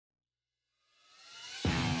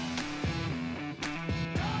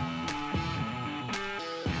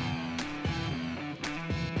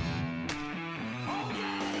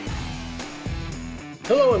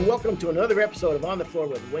Hello and welcome to another episode of On the Floor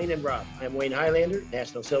with Wayne and Rob. I'm Wayne Highlander,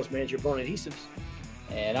 National Sales Manager, Bone Adhesives.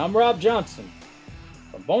 And I'm Rob Johnson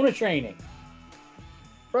from Bona Training.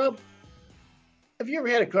 Rob, have you ever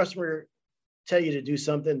had a customer tell you to do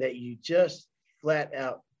something that you just flat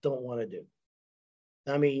out don't want to do?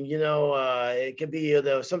 I mean, it could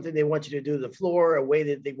be something they want you to do to the floor, a way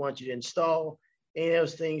that they want you to install, any of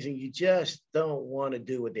those things, and you just don't want to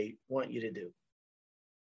do what they want you to do.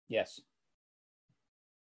 Yes.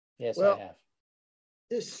 Yes, Well, I have.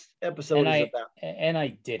 This episode is about. And I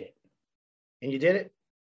did it. And you did it?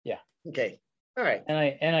 Yeah. Okay. All right. And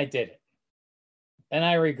I did it. And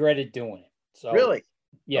I regretted doing it. So really?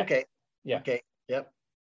 Yeah. Okay. Yeah. Okay. Yep.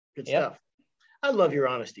 Good stuff. I love your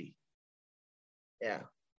honesty. Yeah.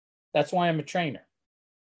 That's why I'm a trainer.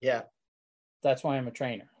 Yeah. That's why I'm a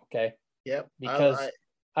trainer. Okay. Yep. Because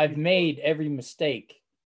I've made every mistake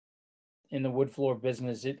in the wood floor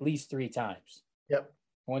business at least 3 times. Yep.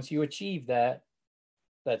 Once you achieve that,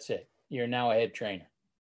 that's it. You're now a head trainer.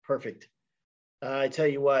 Perfect. I tell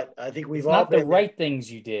you what, I think we've it's all not been the right things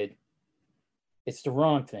you did. It's the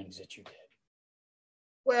wrong things that you did.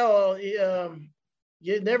 Well,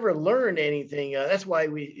 you never learn anything. That's why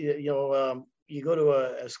you go to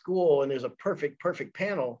a school and there's a perfect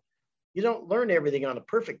panel. You don't learn everything on a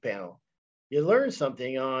perfect panel. You learn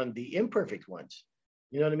something on the imperfect ones.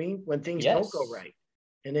 You know what I mean? When things don't go right.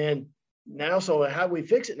 And then now, so how do we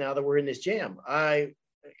fix it now that we're in this jam? I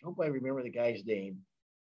hope I remember the guy's name.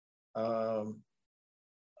 He was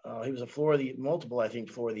a multiple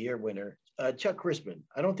floor of the year winner. Chuck Crispin.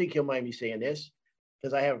 I don't think he'll mind me saying this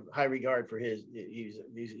because I have high regard for he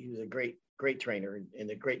was a great trainer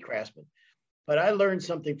and a great craftsman. But I learned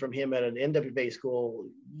something from him at an NWA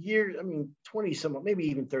school 20 some, maybe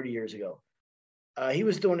even 30 years ago. He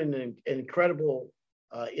was doing an incredible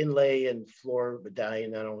inlay and floor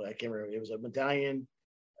medallion. I can't remember. It was a medallion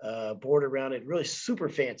board around it, really super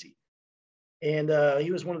fancy. And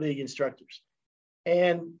he was one of the instructors.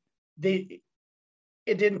 And it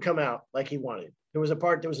didn't come out like he wanted. There was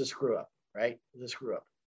a screw up, right? It was a screw up.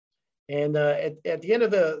 And at the end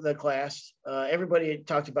of the class, everybody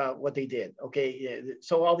talked about what they did. Okay,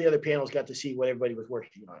 so all the other panels got to see what everybody was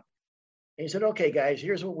working on. And he said, "Okay, guys,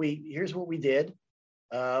 here's what we did.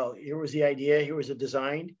 Here was the idea. Here was the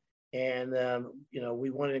design, and we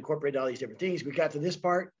wanted to incorporate all these different things. We got to this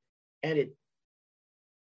part, and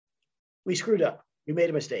we screwed up. We made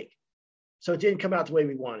a mistake, so it didn't come out the way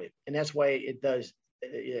we wanted, and that's why it does.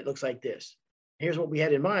 It looks like this. Here's what we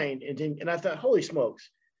had in mind, and I thought, holy smokes,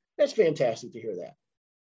 that's fantastic to hear that.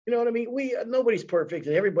 You know what I mean? Nobody's perfect,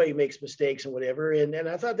 and everybody makes mistakes and whatever. And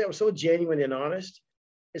I thought that was so genuine and honest.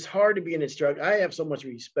 It's hard to be an instructor. I have so much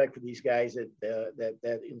respect for these guys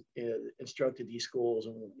that instructed these schools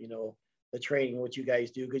and the training, what you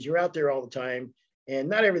guys do, because you're out there all the time, and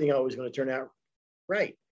not everything always going to turn out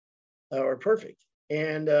right or perfect.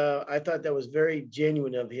 And I thought that was very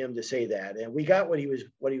genuine of him to say that, and we got what he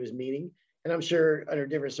was meaning. And I'm sure under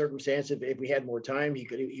different circumstances, if we had more time, he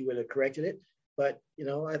would have corrected it. But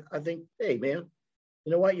I think, hey man,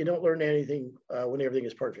 you know what? You don't learn anything when everything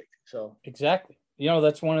is perfect. So exactly.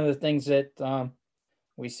 That's one of the things that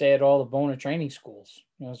we say at all the Bona training schools.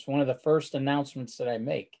 It's one of the first announcements that I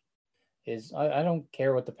make is I don't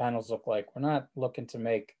care what the panels look like. We're not looking to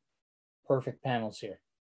make perfect panels here.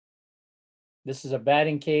 This is a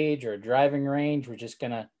batting cage or a driving range. We're just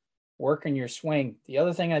going to work in your swing. The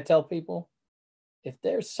other thing I tell people, if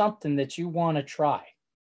there's something that you want to try,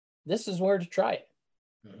 this is where to try it.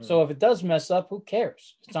 Mm-hmm. So if it does mess up, who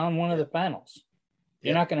cares? It's on one of the panels.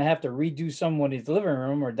 You're not going to have to redo somebody's living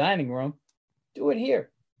room or dining room. Do it here.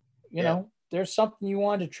 There's something you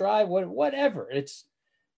want to try, whatever. It's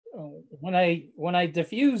when I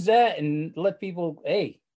diffuse that and let people,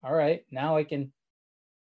 hey, all right, now I can,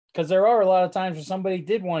 because there are a lot of times where somebody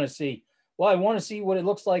did want to see, well, I want to see what it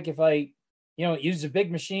looks like if I, use a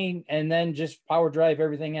big machine and then just power drive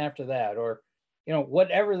everything after that, or,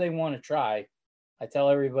 whatever they want to try. I tell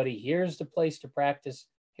everybody, here's the place to practice.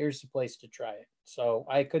 Here's the place to try it. So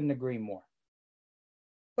I couldn't agree more.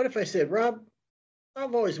 What if I said, Rob,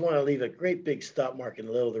 I've always wanted to leave a great big stop mark in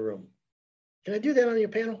the middle of the room. Can I do that on your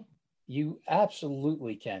panel? You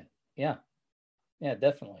absolutely can. Yeah. Yeah,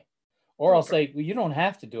 definitely. Or I'll say, well, you don't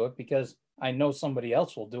have to do it because I know somebody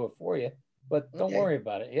else will do it for you, but don't worry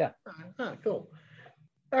about it. Yeah. Cool.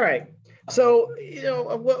 All right. So,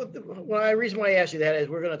 the reason why I asked you that is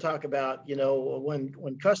we're going to talk about,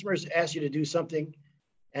 when customers ask you to do something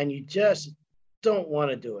and you just don't want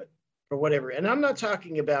to do it for whatever. And I'm not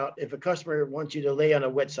talking about if a customer wants you to lay on a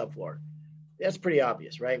wet subfloor. That's pretty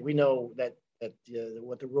obvious, right? We know that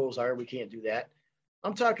what the rules are. We can't do that.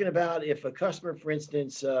 I'm talking about if a customer, for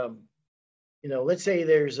instance, let's say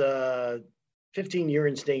there's 15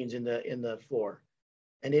 urine stains in the floor,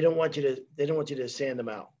 and they don't want you to sand them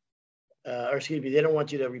out, or excuse me, they don't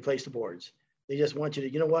want you to replace the boards. They just want you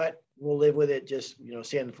to, you know what, we'll live with it. Just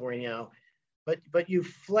sand the floor anyhow. But you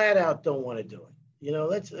flat out don't want to do it.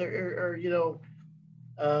 Let's or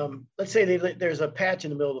let's say there's a patch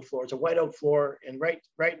in the middle of the floor. It's a white oak floor, and right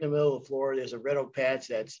in the middle of the floor, there's a red oak patch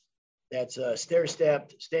that's stair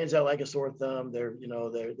stepped, stands out like a sore thumb.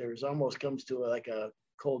 There's almost comes to like a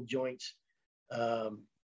cold joints,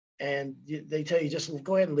 and they tell you just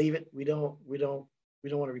go ahead and leave it. We don't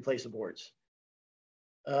want to replace the boards.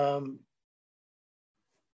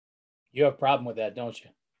 You have a problem with that, don't you?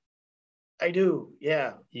 I do,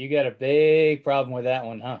 yeah. You got a big problem with that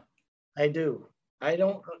one, huh? I do. I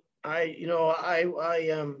don't.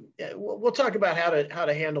 We'll talk about how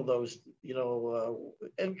to handle those.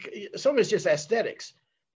 And some of it's just aesthetics.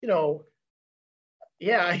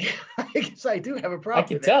 Yeah, I guess I do have a problem. I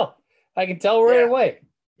can tell. I can tell right away.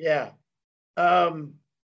 Yeah.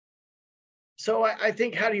 So I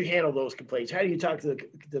think, how do you handle those complaints? How do you talk to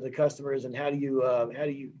the customers, and how do you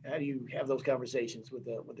have those conversations with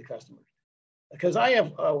the customers? Because I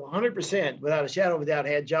have 100%, without a shadow of a doubt,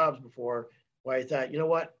 had jobs before where I thought, you know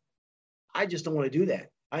what, I just don't want to do that.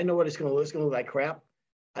 I know what it's going to look. It's going to look like crap.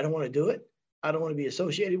 I don't want to do it. I don't want to be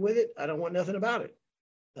associated with it. I don't want nothing about it.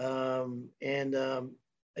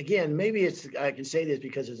 Again, maybe I can say this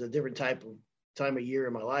because it's a different time of year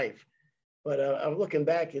in my life. But I'm looking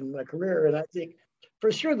back in my career, and I think for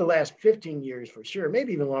sure the last 15 years, for sure,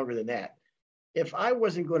 maybe even longer than that, if I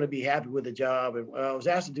wasn't going to be happy with the job, and I was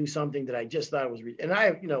asked to do something that I just thought was, and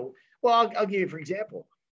I'll give you for example,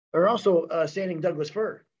 or also sanding Douglas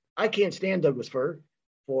fir. I can't stand Douglas fir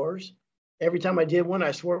floors. Every time I did one,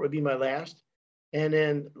 I swore it would be my last. And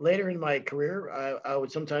then later in my career, I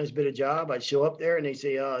would sometimes bid a job. I'd show up there, and they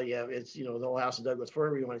say, "Oh yeah, it's the whole house of Douglas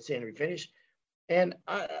fir. We want to sand and refinish." And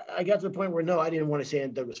I got to the point where no, I didn't want to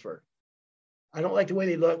sand Douglas fir. I don't like the way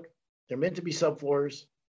they look. They're meant to be subfloors.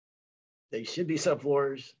 They should be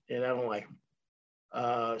subfloors, and I don't like them.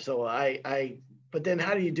 But then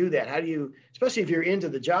how do you do that? How do you, especially if you're into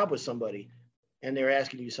the job with somebody and they're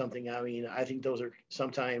asking you something? I mean, I think those are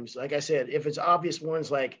sometimes, like I said, if it's obvious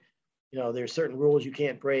ones, like, there's certain rules you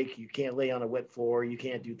can't break. You can't lay on a wet floor. You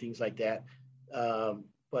can't do things like that.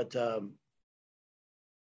 But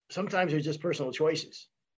sometimes there's just personal choices.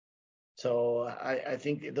 So I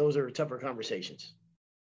think those are tougher conversations.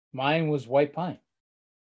 Mine was white pine.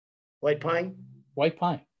 White pine? White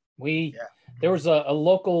pine. There was a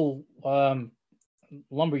local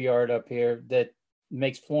lumber yard up here that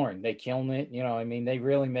makes flooring. They kiln it.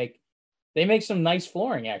 They make some nice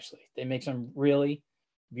flooring, actually. They make some really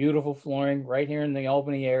beautiful flooring right here in the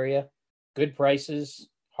Albany area. Good prices,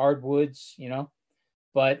 hardwoods,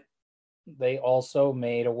 but they also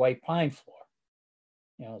made a white pine floor,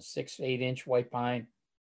 6-8 inch white pine.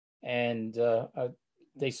 And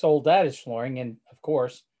they sold that as flooring. And of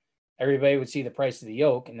course, everybody would see the price of the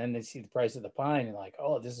oak, and then they'd see the price of the pine, and like,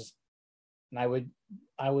 oh, this is, and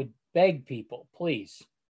I would beg people, please,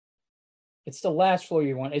 it's the last floor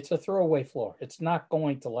you want. It's a throwaway floor. It's not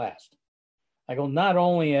going to last. I go, not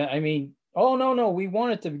only, oh, no, we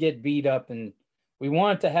want it to get beat up, and we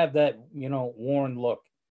want it to have that, worn look.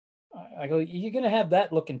 I go, you're going to have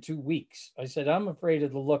that look in 2 weeks. I said, I'm afraid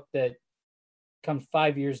of the look that comes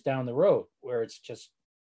 5 years down the road, where it's just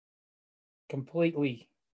completely.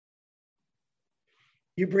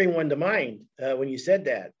 You bring one to mind when you said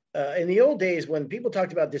that. In the old days, when people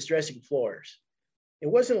talked about distressing floors, it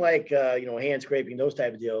wasn't like, hand scraping, those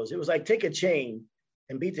type of deals. It was like, take a chain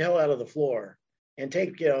and beat the hell out of the floor, and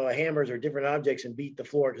take, hammers or different objects and beat the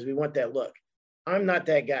floor, because we want that look. I'm not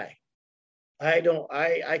that guy. I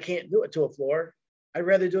can't do it to a floor. I'd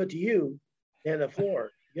rather do it to you than the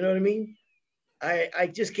floor. You know what I mean?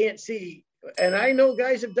 I just can't see. And I know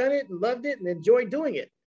guys have done it and loved it and enjoyed doing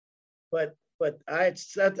it. But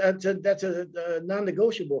that's a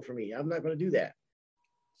non-negotiable for me. I'm not going to do that.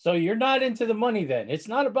 So you're not into the money then? It's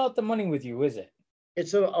not about the money with you, is it?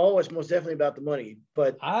 It's most definitely about the money.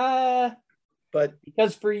 But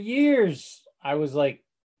because for years I was like,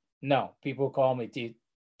 no. People call me, do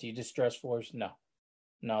you distress floors?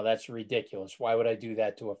 No, that's ridiculous. Why would I do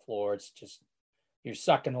that to a floor? It's just, you're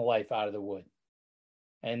sucking the life out of the wood.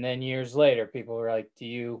 And then years later, people were like, do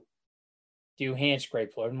you hand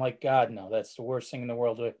scrape floor? I'm like, God, no, that's the worst thing in the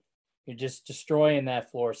world. You're just destroying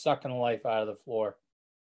that floor, sucking the life out of the floor.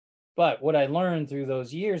 But what I learned through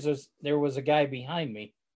those years is there was a guy behind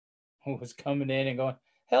me who was coming in and going,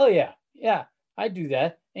 hell yeah, I do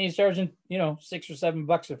that. And he's charging, $6 or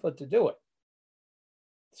 $7 a foot to do it.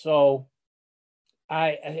 So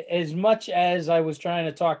as much as I was trying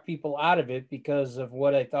to talk people out of it because of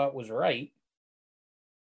what I thought was right,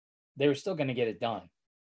 they were still going to get it done.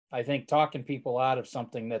 I think talking people out of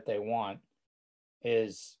something that they want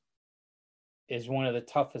is one of the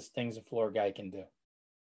toughest things a floor guy can do.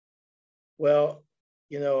 Well,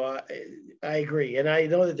 I agree, and I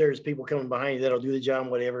know that there's people coming behind you that'll do the job,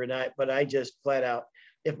 whatever. But I just flat out,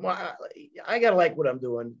 I gotta like what I'm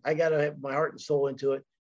doing. I gotta have my heart and soul into it.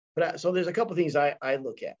 So there's a couple of things I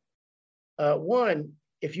look at. One,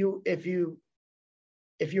 if you're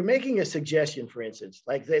making a suggestion, for instance,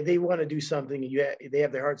 like they want to do something and they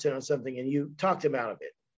have their heart set on something and you talk them out of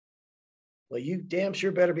it. Well, you damn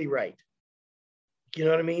sure better be right. You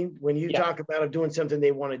know what I mean? When you talk about doing something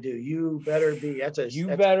they want to do, you better be.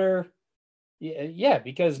 Yeah,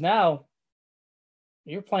 because now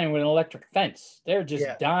you're playing with an electric fence. They're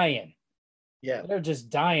just dying. Yeah, they're just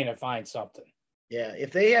dying to find something. Yeah,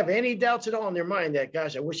 if they have any doubts at all in their mind that,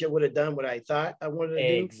 gosh, I wish I would have done what I thought I wanted to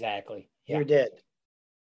do. Exactly. You're dead.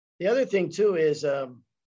 The other thing too is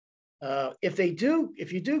if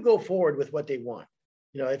you do go forward with what they want,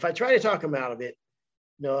 if I try to talk them out of it,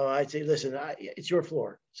 no, I'd say, listen, it's your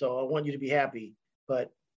floor, so I want you to be happy,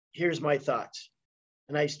 but here's my thoughts.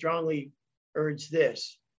 And I strongly urge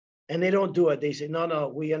this. And they don't do it. They say,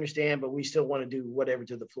 no, we understand, but we still want to do whatever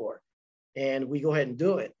to the floor. And we go ahead and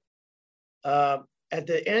do it. At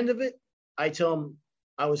the end of it, I tell them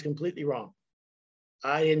I was completely wrong.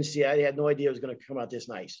 I had no idea it was going to come out this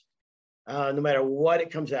nice, no matter what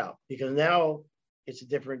it comes out, because now it's a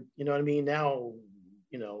different, you know what I mean? Now,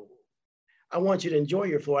 I want you to enjoy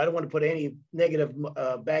your floor. I don't want to put any negative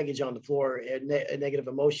baggage on the floor, a negative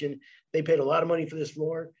emotion. They paid a lot of money for this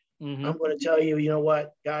floor. Mm-hmm. I'm going to tell you, you know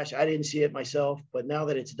what? Gosh, I didn't see it myself, but now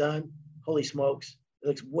that it's done, holy smokes, it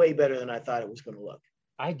looks way better than I thought it was going to look.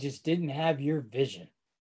 I just didn't have your vision.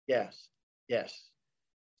 Yes.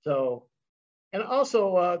 So, and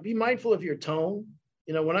also be mindful of your tone.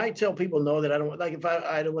 When I tell people no, that I don't, like if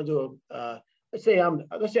I don't want to do let's say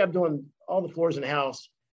I'm doing all the floors in the house,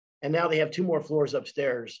 and now they have 2 more floors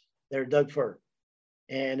upstairs that are Doug Fir.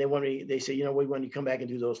 And they say, we want you to come back and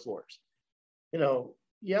do those floors.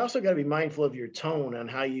 You also got to be mindful of your tone on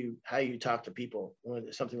how you talk to people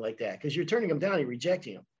when something like that, because you're turning them down, you're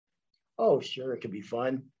rejecting them. Oh, sure, it could be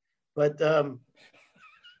fun, but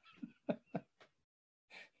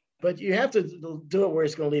but you have to do it where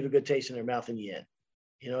it's going to leave a good taste in their mouth in the end.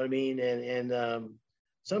 You know what I mean? And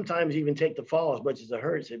sometimes even take the fall as much as it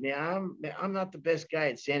hurts. I mean, I'm not the best guy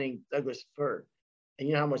at sanding Douglas fir, and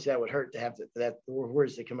you know how much that would hurt to have that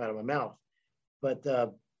words that come out of my mouth. But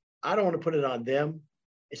I don't want to put it on them.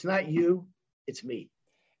 It's not you, it's me.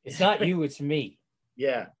 It's not you, it's me.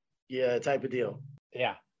 Yeah, type of deal.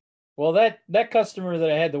 Yeah. Well, that customer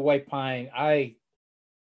that I had the white pine, I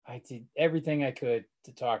did everything I could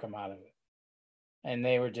to talk them out of it, and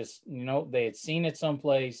they were just, they had seen it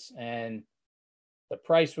someplace and the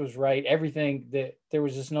price was right. Everything, that there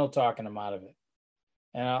was just no talking them out of it.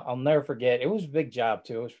 And I'll never forget. It was a big job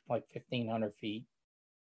too. It was like 1,500 feet.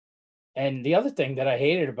 And the other thing that I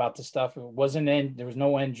hated about the stuff, there was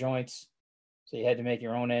no end joints, so you had to make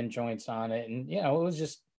your own end joints on it, and it was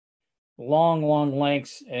just long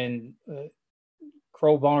lengths and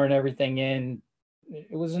crowbar and everything in.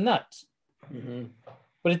 It was nuts. Mm-hmm.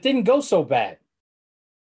 But it didn't go so bad.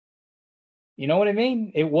 You know what I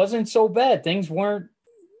mean? It wasn't so bad. Things weren't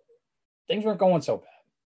going so bad.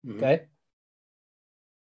 Mm-hmm. Okay.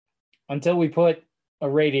 Until we put a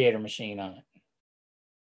radiator machine on it.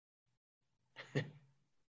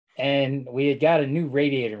 And we had got a new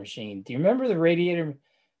radiator machine. Do you remember the radiator?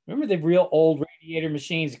 Remember the real old radiator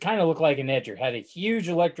machines? It kind of looked like an Edger. Had a huge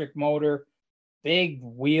electric motor, big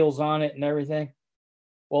wheels on it and everything.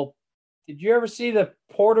 Well, did you ever see the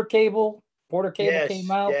Porter cable? Porter cable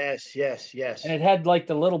came out. Yes. And it had like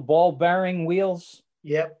the little ball bearing wheels.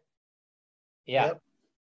 Yep. Yeah. Yep.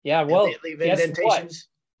 Yeah. Well,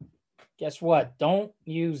 guess what? Don't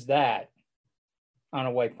use that on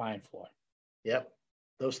a white pine floor. Yep.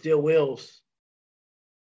 Those steel wheels.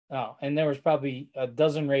 Oh, and there was probably a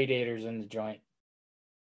dozen radiators in the joint.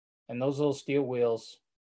 And those little steel wheels.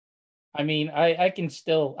 I mean,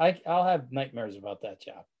 I'll have nightmares about that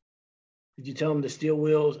job. Did you tell them the steel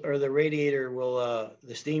wheels or the radiator will,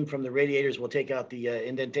 the steam from the radiators will take out the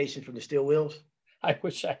indentation from the steel wheels? I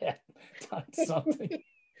wish I had done something.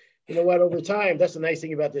 You know what? Over time, that's the nice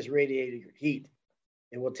thing about this radiator heat.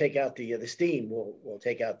 It will take out the steam. Will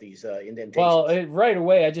take out these indentations. Well, right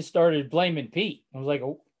away, I just started blaming Pete. I was like,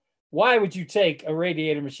 why would you take a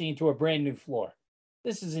radiator machine to a brand new floor?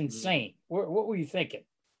 This is insane. Mm-hmm. What were you thinking?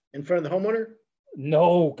 In front of the homeowner?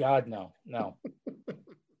 No, God, no.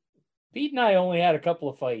 Pete and I only had a couple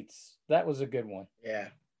of fights. That was a good one. Yeah.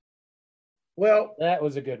 Well, That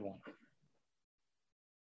was a good one.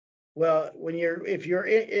 Well, if you're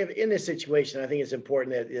in this situation, I think it's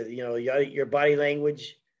important that your body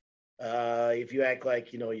language. If you act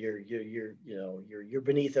like you're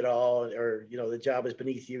beneath it all, or the job is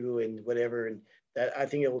beneath you and whatever, and that, I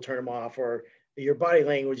think it will turn them off. Or your body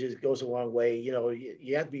language goes a long way.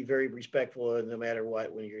 You have to be very respectful no matter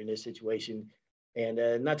what when you're in this situation,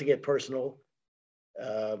 and not to get personal,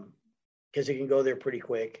 because it can go there pretty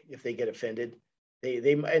quick if they get offended.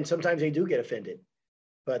 They and sometimes they do get offended.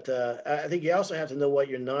 But I think you also have to know what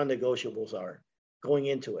your non-negotiables are going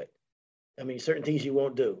into it. I mean, certain things you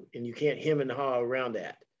won't do, and you can't hem and haw around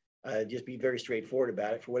that. Just be very straightforward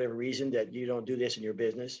about it. For whatever reason that you don't do this in your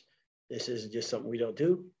business, this is just something we don't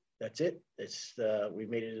do. That's it. We've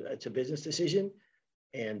made it. It's a business decision,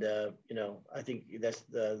 and I think that's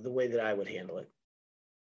the way that I would handle it.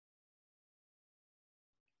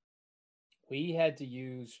 We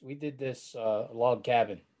did this log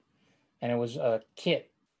cabin, and it was a kit.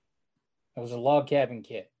 It was a log cabin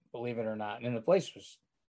kit, believe it or not. And the place was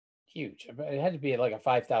huge. It had to be like a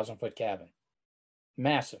 5,000-foot cabin.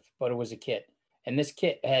 Massive, but it was a kit. And this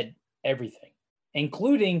kit had everything,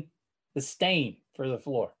 including the stain for the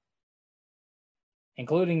floor.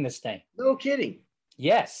 Including the stain. No kidding.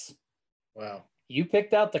 Yes. Wow. You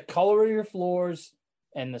picked out the color of your floors,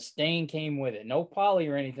 and the stain came with it. No poly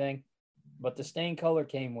or anything, but the stain color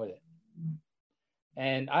came with it.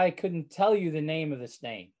 And I couldn't tell you the name of the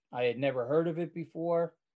stain. I had never heard of it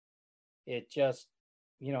before. It just,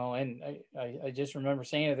 and I just remember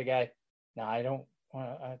saying to the guy, no, I don't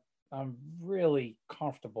want to, I'm really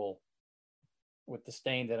comfortable with the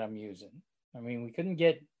stain that I'm using. I mean, we couldn't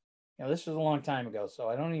get, this was a long time ago, so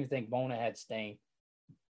I don't even think Bona had stain.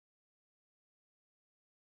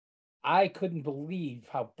 I couldn't believe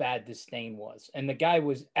how bad this stain was. And the guy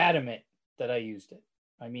was adamant that I used it.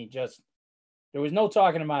 I mean, there was no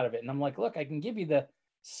talking him out of it. And I'm like, look, I can give you the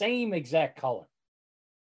same exact color.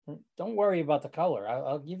 Don't worry about the color.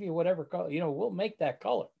 I'll give you whatever color, we'll make that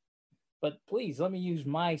color. But please let me use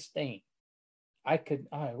my stain. I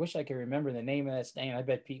wish I could remember the name of that stain. I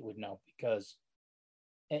bet Pete would know, because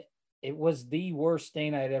it was the worst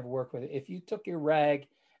stain I'd ever worked with. If you took your rag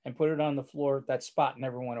and put it on the floor, that spot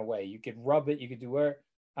never went away. You could rub it, you could do it.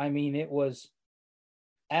 I mean, it was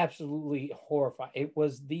absolutely horrifying. It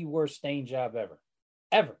was the worst stain job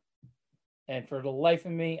ever. And for the life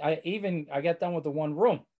of me, I got done with the one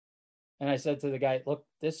room, and I said to the guy, look,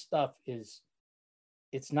 this stuff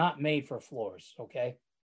it's not made for floors. Okay.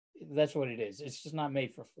 That's what it is. It's just not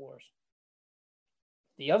made for floors.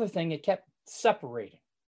 The other thing, it kept separating.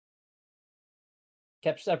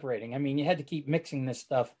 I mean, you had to keep mixing this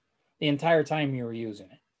stuff the entire time you were using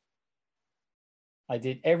it. I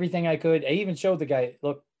did everything I could. I even showed the guy,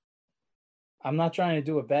 look, I'm not trying to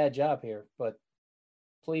do a bad job here, but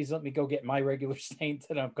please let me go get my regular stain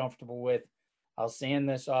that I'm comfortable with. I'll sand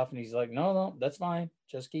this off. And he's like, no, that's fine.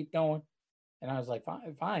 Just keep going. And I was like,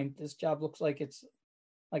 fine. This job looks like it's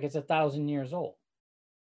 1,000 years old.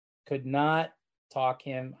 Could not talk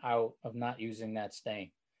him out of not using that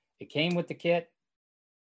stain. It came with the kit.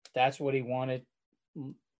 That's what he wanted.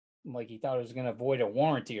 Like he thought it was going to avoid a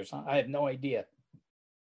warranty or something. I have no idea.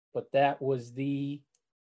 But that was the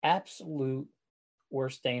absolute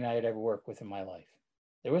worst stain I had ever worked with in my life.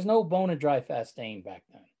 There was no Bona Dry Fast stain back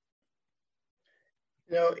then.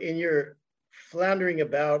 In your floundering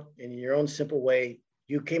about in your own simple way,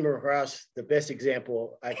 you came across the best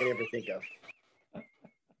example I could ever think of.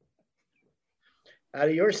 Out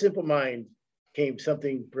of your simple mind came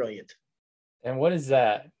something brilliant. And what is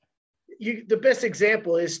that? The best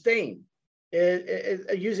example is stain.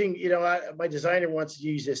 Using, my designer wants to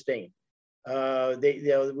use this stain.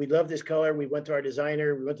 We love this color. We went to our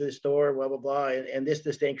designer. We went to the store. Blah blah blah. And this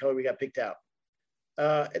the stain color we got picked out.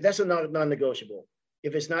 That's a non-negotiable.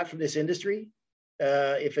 If it's not from this industry,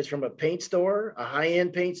 if it's from a paint store, a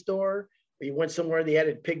high-end paint store, or you went somewhere they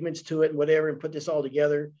added pigments to it and whatever and put this all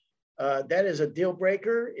together, that is a deal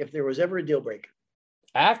breaker. If there was ever a deal breaker.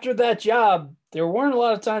 After that job, there weren't a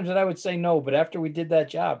lot of times that I would say no, but after we did that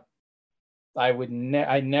job, I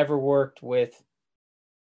never worked with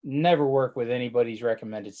anybody's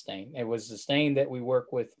recommended stain. It was the stain that we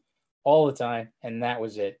work with all the time, and that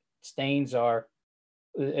was it. Stains that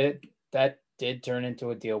did turn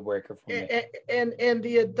into a deal breaker for me. And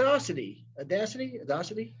the audacity. I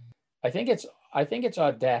think it's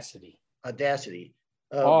audacity. Audacity.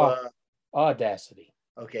 Audacity.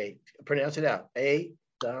 Okay, pronounce it out.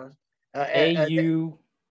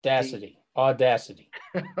 Audacity. Audacity.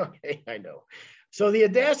 Okay, I know. So the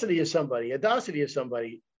audacity of somebody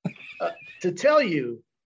To tell you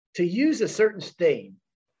to use a certain stain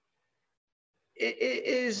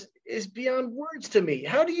is beyond words to me.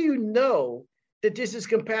 How do you know that this is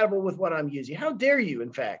compatible with what I'm using? How dare you,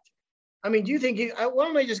 in fact? I mean, do you think why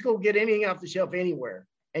don't I just go get anything off the shelf anywhere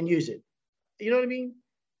and use it? You know what I mean?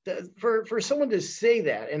 For someone to say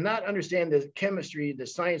that and not understand the chemistry, the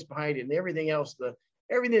science behind it, and everything else,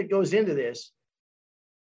 everything that goes into this,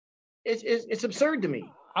 it's absurd to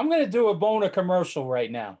me. I'm going to do a Bona commercial right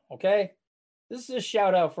now. Okay. This is a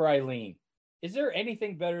shout out for Eileen. Is there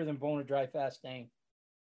anything better than Bona Dry Fast Stain?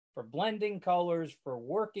 For blending colors, for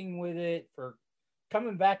working with it, for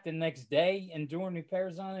coming back the next day and doing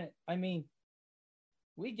repairs on it? I mean,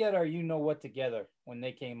 we get our you know what together when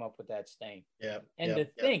they came up with that stain. Yeah. And to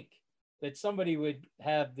think that somebody would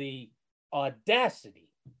have the audacity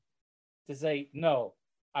to say, no,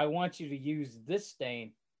 I want you to use this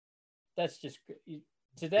stain. That's just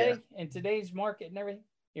today in today's market and everything.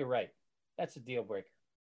 You're right. That's a deal breaker.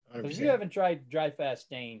 Because if you haven't tried Dry Fast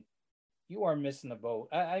Stain, you are missing the boat.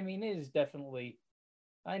 I mean, it is definitely,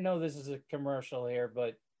 I know this is a commercial here,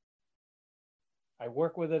 but I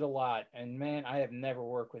work with it a lot. And man, I have never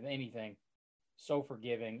worked with anything so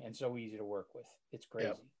forgiving and so easy to work with. It's crazy.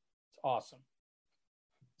 Yep. It's awesome.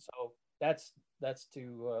 So that's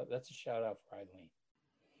a shout out for Eileen.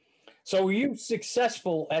 So were you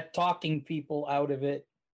successful at talking people out of it?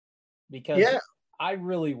 Because I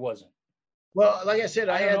really wasn't. Well, like I said,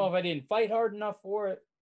 I don't know if I didn't fight hard enough for it,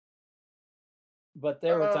 but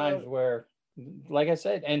there were times where, like I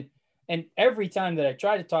said, and every time that I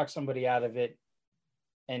tried to talk somebody out of it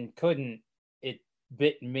and couldn't, it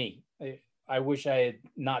bit me. I wish I had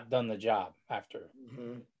not done the job after.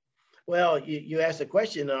 Mm-hmm. Well, you asked a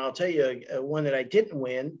question, and I'll tell you one that I didn't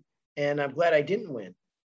win, and I'm glad I didn't win.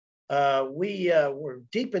 We were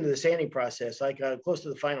deep into the sanding process, like close to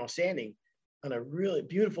the final sanding on a really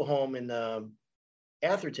beautiful home in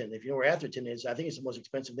Atherton. If you know where Atherton is, I think it's the most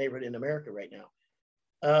expensive neighborhood in America right now.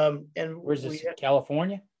 And where's this?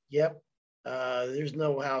 California? Yep. There's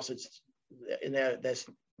no house that's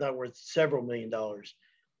not worth several $1 million.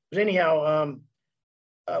 But anyhow,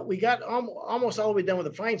 we got almost all the way done with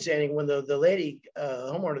the fine sanding when the lady,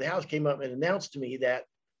 homeowner of the house, came up and announced to me that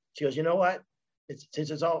she goes, you know what?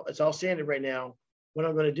 Since it's all sanded right now, what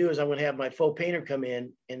I'm going to do is I'm going to have my faux painter come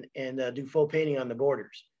in and do faux painting on the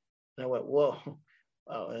borders. And I went, whoa,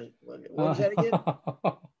 what was that again?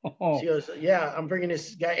 She goes, yeah, I'm bringing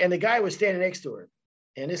this guy. And the guy was standing next to her.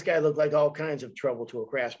 And this guy looked like all kinds of trouble to a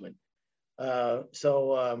craftsman.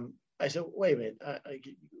 So I said, wait a minute,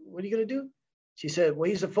 what are you going to do? She said, well,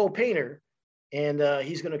 he's a faux painter. And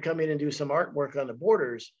he's going to come in and do some artwork on the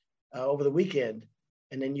borders over the weekend.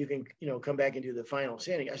 And then you can, come back and do the final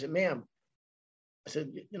sanding. I said, ma'am,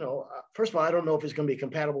 first of all, I don't know if it's going to be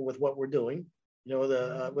compatible with what we're doing,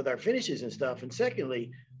 with our finishes and stuff. And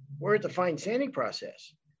secondly, we're at the fine sanding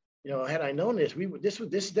process. Had I known this, this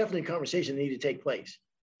is definitely a conversation that needed to take place.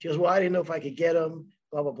 She goes, well, I didn't know if I could get them,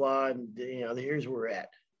 blah, blah, blah. And, here's where we're at.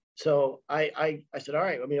 So I said, all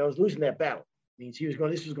right. I mean, I was losing that battle. I mean,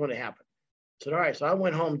 this was going to happen. I said, all right. So I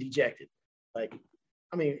went home dejected. Like,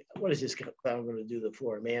 I mean, what is this clown going to do to the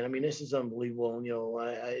floor, man? I mean, this is unbelievable.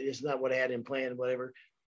 It's not what I had in plan, whatever.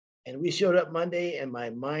 And we showed up Monday and my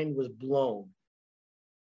mind was blown.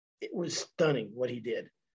 It was stunning what he did.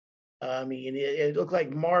 I mean, it looked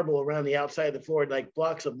like marble around the outside of the floor, like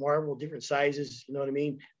blocks of marble, different sizes, you know what I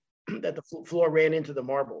mean? That the floor ran into the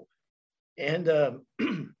marble. And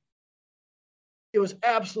it was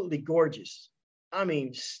absolutely gorgeous. I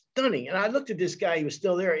mean, stunning. And I looked at this guy, he was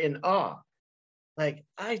still there in awe. Like,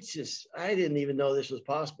 I didn't even know this was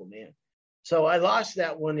possible, man. So I lost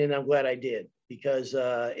that one, and I'm glad I did, because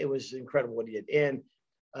it was incredible what he did. And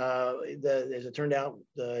as it turned out,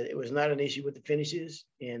 it was not an issue with the finishes.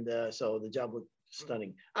 And so the job looked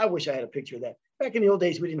stunning. I wish I had a picture of that. Back in the old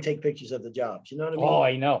days, we didn't take pictures of the jobs. You know what I mean? Oh,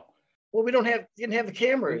 I know. Well, we didn't have the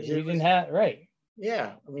cameras. We didn't have, right.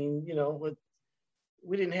 Yeah. I mean,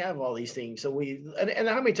 we didn't have all these things. So and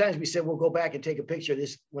how many times we said, we'll go back and take a picture of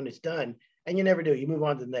this when it's done. And you never do. You move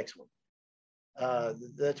on to the next one.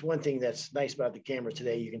 That's one thing that's nice about the camera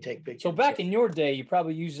today. You can take pictures. So back in your day, you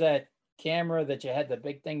probably used that camera that you had the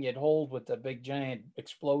big thing you'd hold with the big giant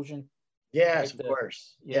explosion. Yes, of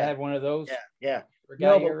course. You had one of those? Yeah. For a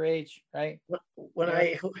guy your age, right? When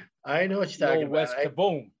I know what you're talking about. West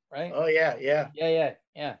Kaboom, right? Oh, yeah. Yeah.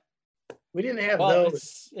 We didn't have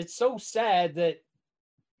those. It's so sad that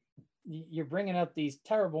you're bringing up these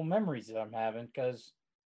terrible memories that I'm having, because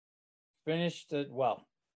we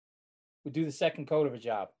do the second coat of a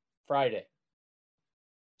job Friday.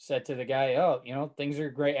 Said to the guy, oh, things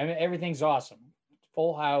are great. I mean, everything's awesome.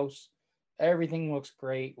 Full house. Everything looks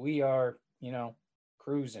great. We are,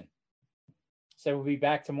 cruising. Said we'll be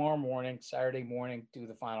back tomorrow morning, Saturday morning, do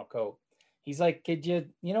the final coat. He's like, could you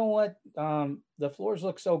know what? The floors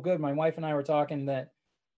look so good. My wife and I were talking that,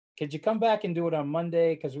 could you come back and do it on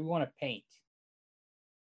Monday? Because we want to paint.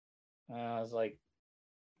 I was like,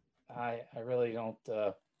 I really don't,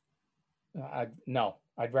 no,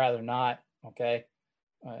 I'd rather not. Okay.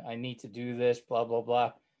 I need to do this, blah, blah,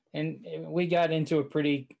 blah. And we got into a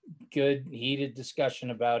pretty good, heated discussion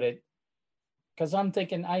about it. Because I'm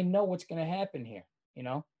thinking, I know what's going to happen here,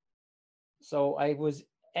 So I was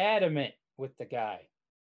adamant with the guy.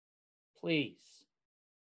 Please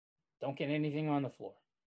don't get anything on the floor.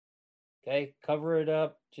 Okay. Cover it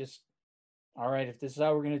up. Just, all right. If this is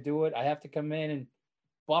how we're going to do it, I have to come in and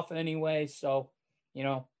buff anyway. So,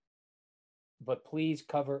 but please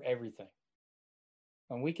cover everything.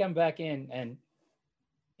 When we come back in, and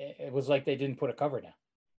it was like they didn't put a cover down.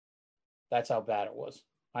 That's how bad it was.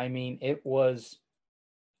 I mean, it was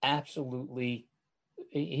absolutely,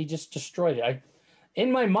 he just destroyed it. In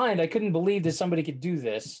my mind, I couldn't believe that somebody could do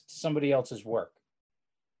this to somebody else's work.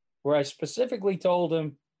 Where I specifically told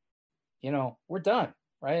him, we're done,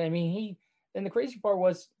 right? I mean, and the crazy part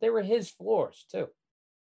was they were his floors too.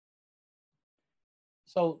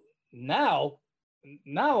 So now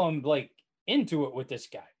I'm like into it with this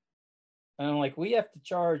guy. And I'm like, we have to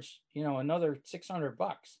charge, another $600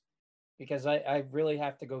 because I really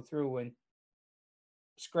have to go through and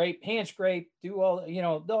hand scrape, do all,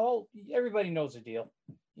 the whole, everybody knows the deal.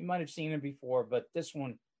 You might have seen it before, but this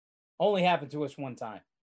one only happened to us one time.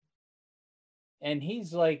 And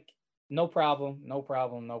he's like, no problem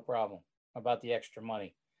about the extra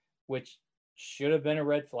money, which should have been a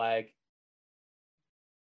red flag,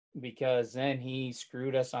 because then he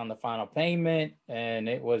screwed us on the final payment. And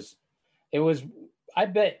it was, I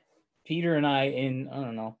bet Peter and I, in, I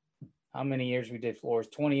don't know how many years we did floors,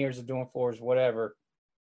 20 years of doing floors, whatever.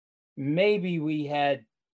 Maybe we had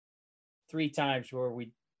 3 times where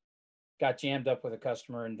we got jammed up with a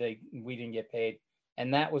customer and we didn't get paid.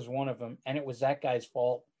 And that was one of them. And it was that guy's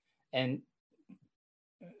fault. And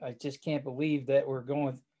I just can't believe that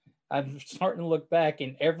I'm starting to look back,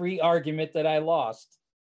 and every argument that I lost,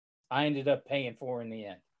 I ended up paying for in the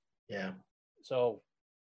end. Yeah. So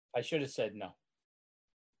I should have said no.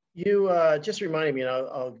 You just reminded me, and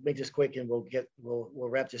I'll make this quick, and we'll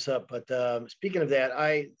wrap this up. But speaking of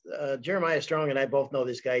that, Jeremiah Strong and I both know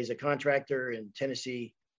this guy. He's a contractor in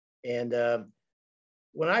Tennessee, and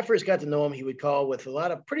when I first got to know him, he would call with a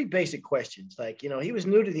lot of pretty basic questions. Like, he was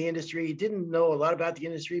new to the industry. He didn't know a lot about the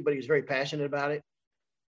industry, but he was very passionate about it.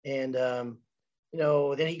 And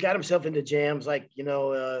then he got himself into jams like,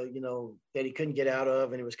 that he couldn't get out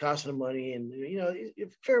of, and it was costing him money, and, a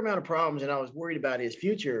fair amount of problems. And I was worried about his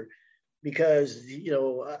future because,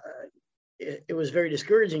 it was very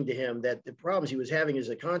discouraging to him that the problems he was having as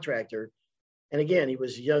a contractor. And again, he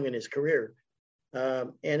was young in his career.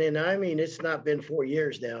 And then, it's not been 4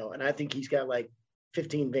 years now, and I think he's got like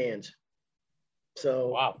 15 vans. So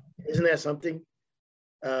wow, isn't that something?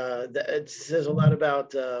 It says a lot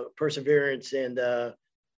about perseverance, and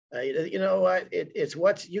it's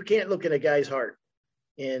what's, you can't look at a guy's heart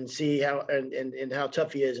and see how and how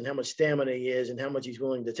tough he is, and how much stamina he is, and how much he's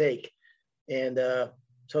willing to take. And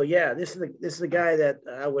so yeah, this is the guy that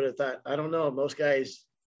I would have thought. I don't know, most guys,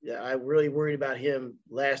 I'm really worried about him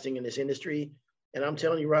lasting in this industry. And I'm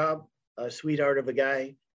telling you, Rob, a sweetheart of a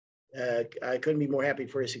guy. I couldn't be more happy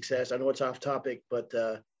for his success. I know it's off topic, but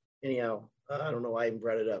anyhow, I don't know why I even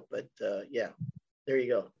brought it up, but yeah, there you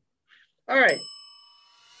go. All right.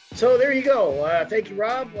 So there you go. Thank you,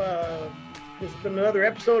 Rob. This has been another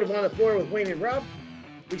episode of On the Floor with Wayne and Rob.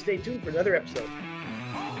 Please stay tuned for another episode.